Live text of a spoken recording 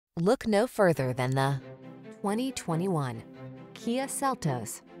Look no further than the 2021 Kia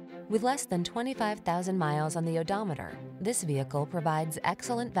Seltos. With less than 25,000 miles on the odometer, this vehicle provides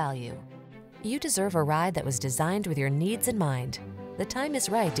excellent value. You deserve a ride that was designed with your needs in mind. The time is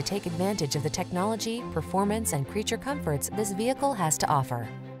right to take advantage of the technology, performance, and creature comforts this vehicle has to offer.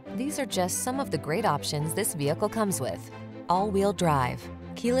 These are just some of the great options this vehicle comes with: all-wheel drive,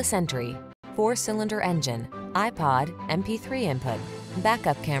 keyless entry, 4-cylinder engine, iPod, MP3 input,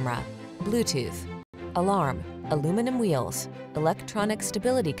 backup camera, Bluetooth, alarm, aluminum wheels, electronic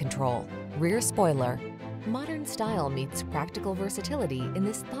stability control, rear spoiler. Modern style meets practical versatility in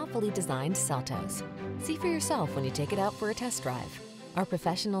this thoughtfully designed Seltos. See for yourself when you take it out for a test drive. Our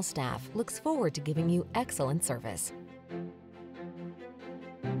professional staff looks forward to giving you excellent service.